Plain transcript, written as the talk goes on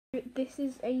This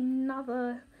is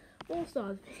another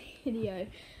All-Stars video.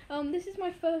 This is my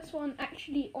first one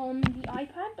actually on the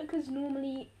iPad because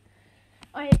normally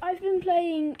I've been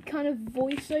playing kind of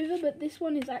voiceover, but this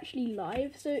one is actually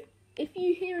live. So if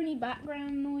you hear any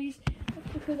background noise, that's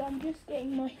because I'm just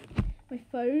getting my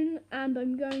phone and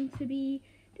I'm going to be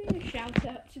doing a shout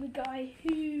out to the guy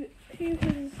who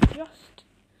has just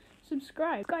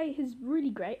subscribed. The guy is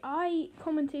really great. I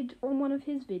commented on one of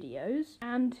his videos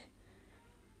and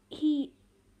he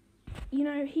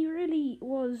really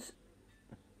was,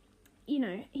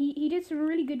 he did some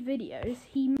really good videos.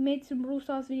 He made some Brawl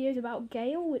Stars videos about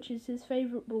Gale, which is his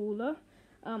favourite brawler.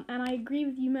 And I agree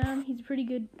with you, man. He's pretty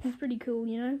good. He's pretty cool,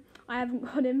 I haven't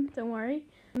got him, don't worry.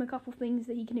 A couple things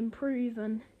that he can improve,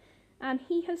 and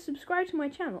he has subscribed to my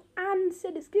channel and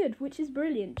said it's good, which is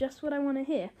brilliant. Just what I want to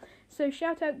hear. So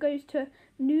shout out goes to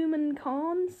Nouman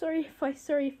Khan. Sorry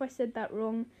if I said that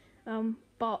wrong.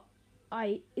 But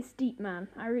it's deep, man.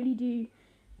 I really do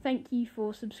thank you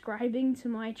for subscribing to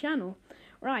my channel.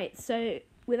 Right, so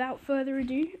without further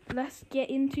ado, let's get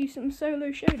into some solo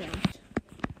showdowns.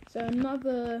 So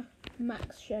another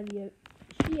Max Shelly,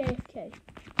 she AFK.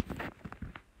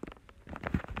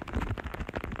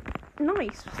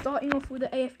 Nice, starting off with an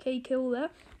AFK kill there.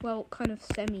 Well, kind of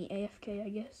semi-AFK, I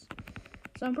guess.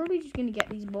 So I'm probably just going to get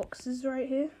these boxes right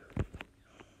here.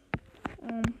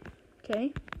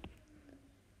 Okay.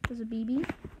 There's a BB.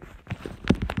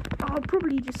 I'll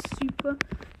probably just super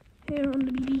here on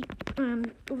the BB.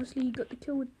 And obviously you got the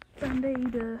kill with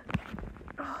Band-Aid.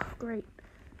 Oh, great.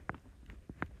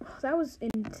 Oh, that was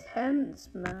intense,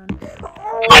 man.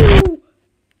 Oh!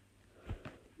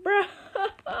 Bruh.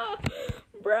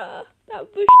 Bruh.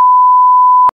 That bush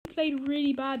played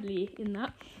really badly in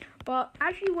that. But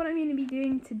actually what I'm going to be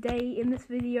doing today in this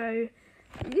video,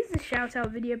 this is a shout out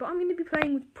video, but I'm going to be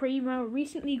playing with Primo.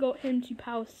 Recently got him to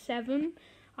power 7.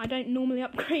 I don't normally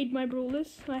upgrade my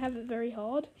brawlers, I have it very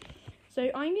hard. So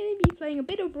I'm going to be playing a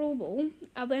bit of Brawl Ball,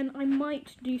 and then I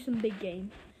might do some big game.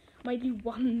 Might do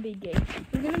one big game.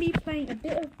 We're going to be playing a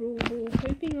bit of Brawl Ball,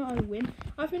 hoping I'll win.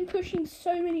 I've been pushing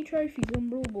so many trophies on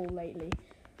Brawl Ball lately.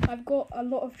 I've got a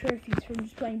lot of trophies from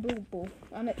just playing Brawl Ball,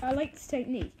 and I like this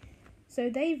technique. So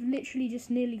they've literally just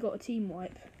nearly got a team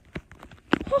wipe.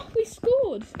 Oh, we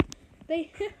scored!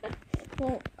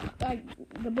 Well,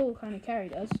 the ball kind of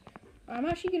carried us. I'm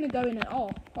actually going to go in and,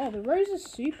 oh, the Rosa's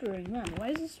supering, man. Why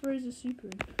is this Rosa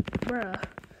supering? Bruh,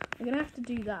 I'm going to have to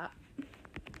do that.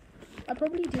 I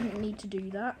probably didn't need to do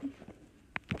that.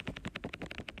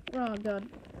 Oh, God.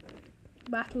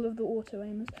 Battle of the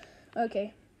auto-aimers.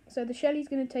 Okay, so the Shelly's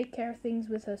going to take care of things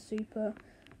with her super.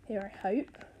 Here, I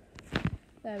hope.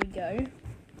 There we go.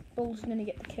 Bull's going to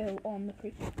get the kill on the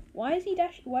free. Why is he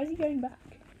going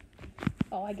back?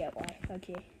 Oh, I get why.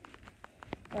 Okay.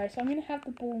 Alright, so I'm going to have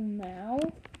the ball now.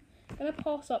 I'm going to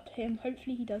pass up to him.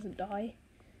 Hopefully he doesn't die.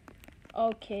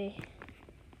 Okay.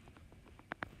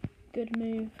 Good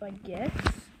move, I guess.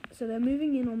 So they're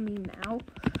moving in on me now.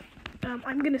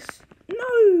 I'm going to...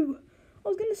 No! I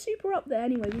was going to super up there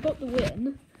anyway. We got the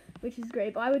win, which is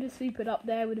great. But I would have supered up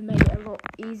there. Would have made it a lot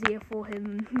easier for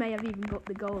him. May have even got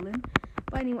the goal in.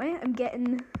 But anyway, I'm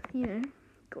getting,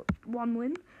 got one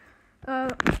win.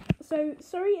 So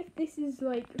sorry if this is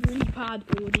like really bad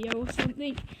audio or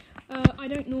something. I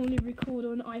don't normally record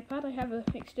on iPad. I have an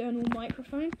external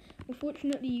microphone.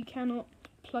 Unfortunately, you cannot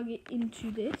plug it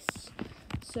into this,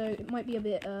 so it might be a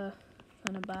bit kind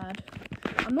of bad.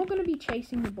 I'm not going to be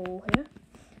chasing the ball here.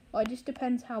 It just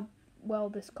depends how well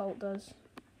this cult does.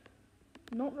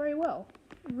 Not very well.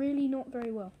 Really not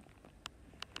very well.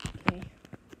 Okay.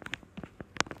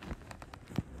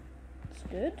 It's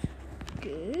good.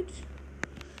 Good.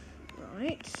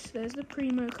 Right, there's the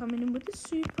Primo coming in with the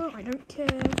super. I don't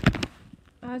care.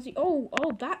 As he, oh,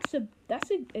 that's a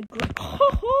great.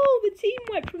 Oh, the team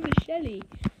wipe from the Shelly.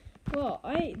 Well,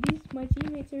 my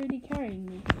teammates are really carrying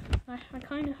me. I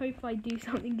kind of hope I do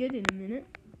something good in a minute.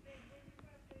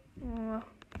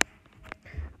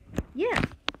 Yeah,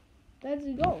 that's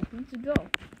a goal. That's a goal.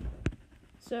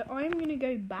 So I'm gonna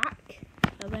go back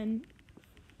and then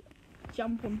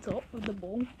jump on top of the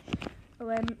ball. And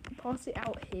then pass it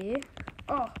out here.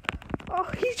 Oh,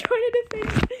 he's trying to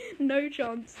defend. No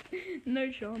chance.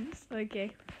 No chance.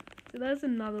 Okay. So there's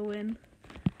another win.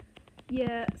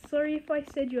 Yeah, sorry if I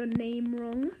said your name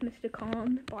wrong, Mr.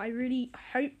 Khan. But I really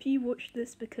hope you watch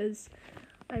this because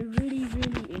I really,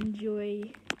 really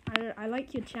enjoy. I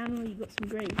like your channel. You got some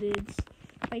great vids.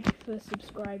 Thank you for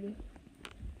subscribing.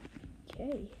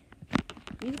 Okay.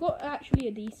 We've got actually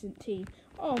a decent team.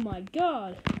 Oh my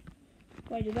god.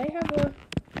 Wait, do they have a...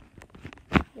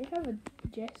 They have a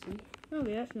Jessie.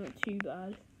 Okay, that's not too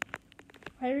bad.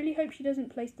 I really hope she doesn't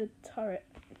place the turret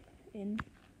in.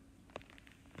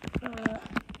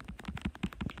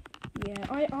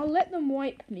 Yeah, I'll let them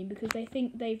wipe me because they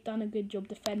think they've done a good job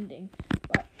defending.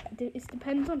 But it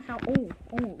depends on how... Oh,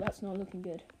 that's not looking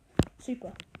good.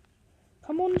 Super.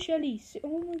 Come on, Shelly.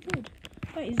 Oh my god.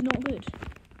 That is not good.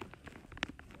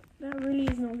 That really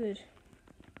is not good.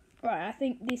 Right, I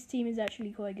think this team is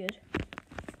actually quite good.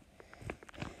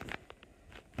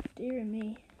 Dear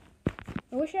me.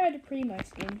 I wish I had a primo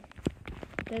skin.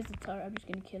 There's the turret, I'm just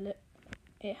going to kill it.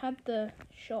 It had the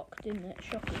shock, didn't it?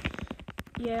 Shocky.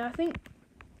 Yeah,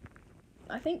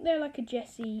 I think they're like a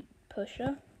Jessie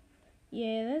pusher.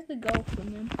 Yeah, there's the goal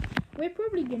from them. We're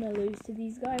probably going to lose to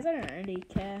these guys. I don't really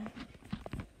care.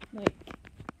 Like,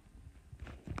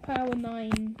 power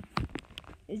 9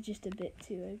 is just a bit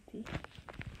too OP.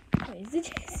 Wait, is the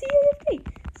Jessie AFK?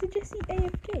 Is the Jessie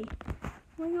AFK? Oh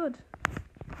my god.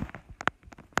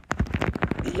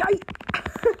 Yikes!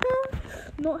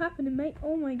 Not happening, mate.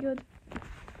 Oh my god.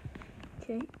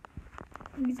 Okay.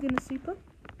 He's gonna super.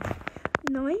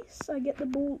 Nice. I get the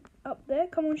ball up there.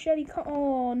 Come on, Shelly.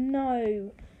 Oh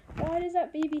no. Why does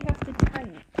that BB have to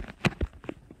tank?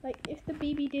 Like, if the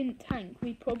BB didn't tank,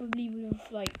 we probably would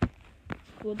have, like,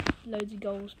 scored loads of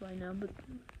goals by now, but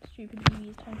stupid BB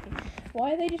is tanking.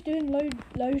 Why are they just doing low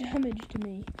damage to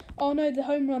me? Oh no, the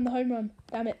home run.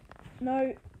 Damn it.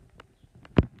 No.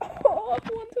 Oh,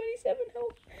 127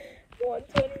 health.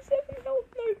 127 health.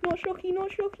 No, not Shocky.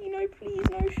 No, please.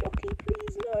 No, Shocky,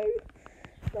 please. No.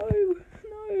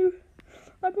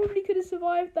 I probably could have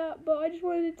survived that, but I just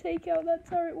wanted to take out that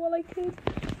turret while I could.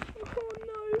 Oh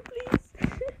no, please.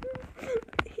 Please,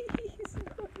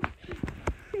 no.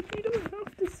 You don't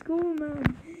have to score,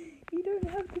 man. You don't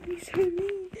have to be so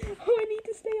mean. Oh, I need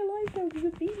to stay alive now because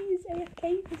the BB is AFK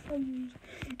for some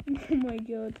reason. Oh my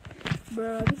god.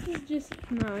 Bro, this is just...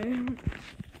 No.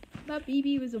 That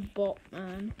BB was a bot,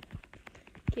 man.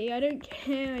 Okay, I don't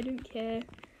care.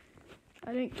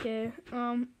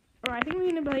 Alright, I think we're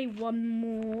going to play one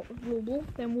more global,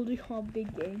 then we'll do our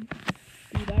big game.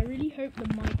 Dude, I really hope the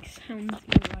mic sounds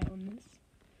alright on this.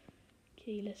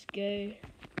 Okay, let's go.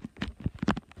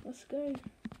 I'm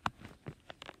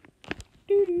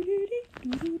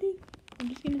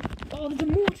just gonna... Oh, there's a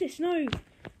mortis, no!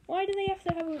 Why do they have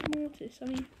to have a mortis? I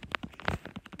mean...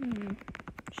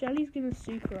 Shelly's gonna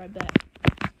super, I bet.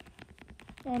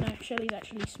 Oh no, Shelly's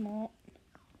actually smart.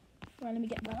 Right, let me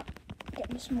get that. Get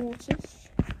this mortis.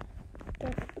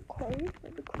 Don't let the crow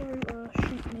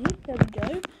shoot me. There we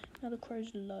go. Now the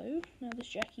crow's low. Now this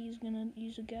Jackie is gonna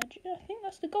use a gadget. I think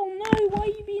that's the goal. No, why are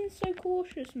you being so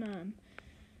cautious, man?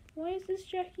 Why is this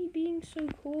Jackie being so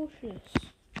cautious?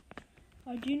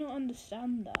 I do not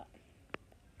understand that.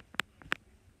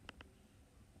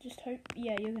 Just hope...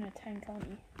 Yeah, you're gonna tank, aren't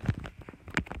you?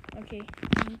 Okay,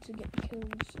 I need to get the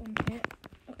kills on here.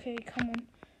 Okay, come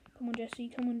on, Jesse,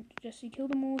 kill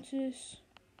the mortis.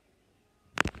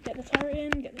 Get the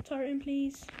turret in,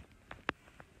 please.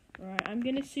 Right, I'm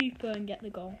gonna super and get the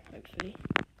goal, hopefully.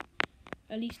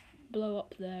 At least blow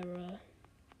up their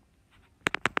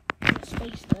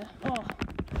space there. Oh,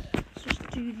 let's just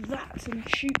do that and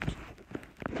shoot.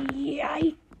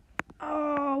 Yay!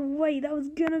 Oh, wait, that was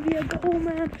gonna be a goal,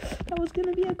 man. That was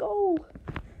gonna be a goal.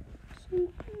 So,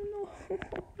 no,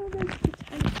 there's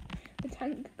the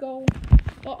tank goal.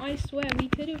 But I swear, we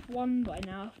could have won by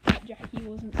now if that Jackie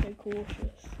wasn't so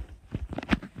cautious.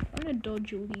 I'm gonna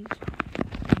dodge all these.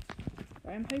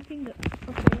 Right, I'm hoping that...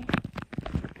 Okay.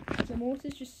 The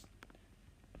mortar's just...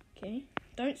 Okay.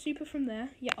 Don't super from there.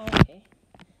 Yeah, oh, okay.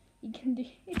 You can do...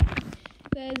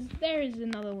 There is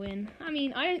another win. I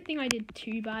mean, I don't think I did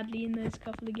too badly in those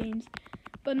couple of games,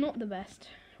 but not the best.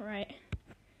 Right.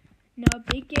 Now, a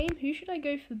big game? Who should I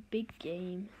go for big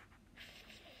game?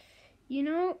 You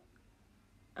know,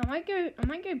 I might go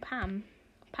Pam.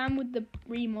 Pam with the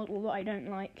remodel that I don't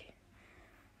like.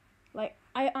 Like,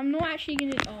 I'm not actually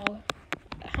gonna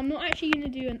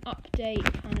do an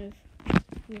update kind of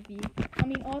review. I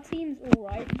mean, our team's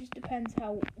alright, it just depends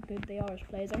how good they are as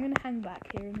players. I'm gonna hang back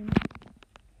here a minute.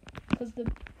 Because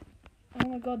oh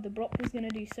my god, the Brock was gonna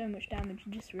do so much damage, I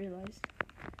just realised.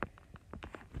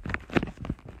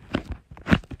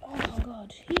 Oh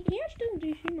god, he actually doesn't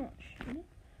do too much, you know?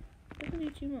 Doesn't do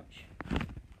too much.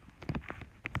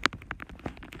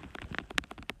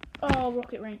 Oh,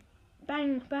 rocket rain.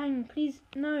 Bang, bang, please,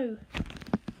 no.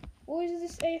 What is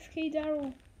this AFK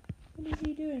Daryl? What is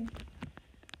he doing?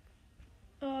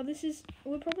 Oh,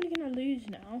 we're probably gonna lose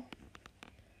now.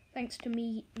 Thanks to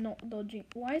me not dodging.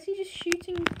 Why is he just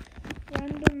shooting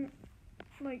random,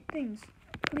 like, things?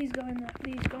 Please go in that,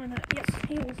 please go in that. Yes,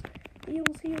 heals.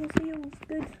 Heals.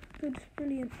 Good,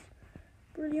 brilliant.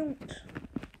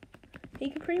 He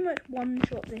can pretty much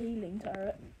one-shot the healing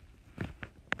turret.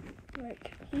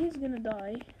 Like, he is gonna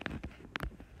die.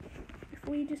 If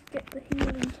we just get the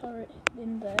healing turret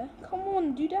in there. Come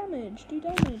on, do damage,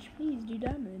 please do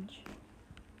damage.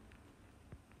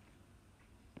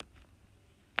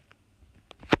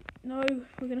 No,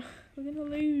 we're gonna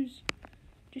lose.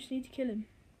 Just need to kill him.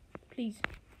 Please.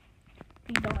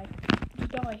 Please die.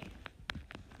 Just die.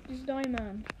 Just die,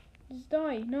 man. Just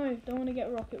die. No, don't want to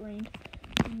get rocket rained.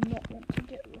 Do not want to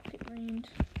get rocket rained.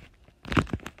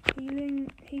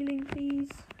 Healing, please.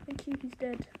 Thank you, he's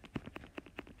dead.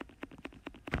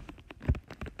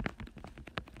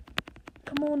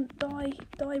 Come on,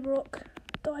 die, Brock.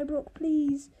 Die, Brock,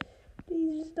 please.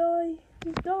 Please, just die.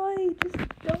 Just die.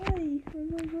 Oh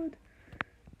my god.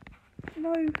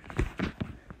 No.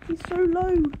 He's so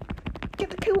low. Get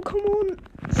the kill, come on.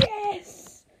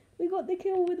 Yes! We got the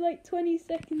kill with like 20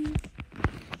 seconds.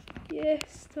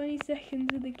 Yes, 20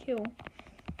 seconds of the kill.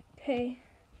 Okay.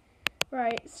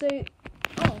 Right, so...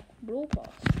 Oh, Brawl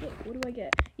Pass. Look, what do I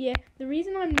get? Yeah, the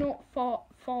reason I'm not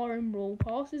far in Brawl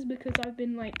Pass is because I've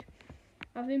been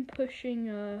pushing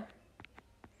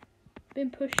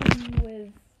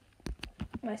with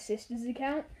my sister's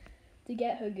account to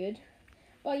get her good.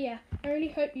 But yeah, I really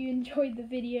hope you enjoyed the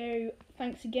video.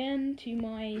 Thanks again to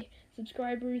my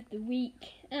subscribers of the week.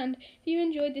 And if you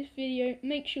enjoyed this video,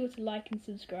 make sure to like and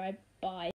subscribe. Bye.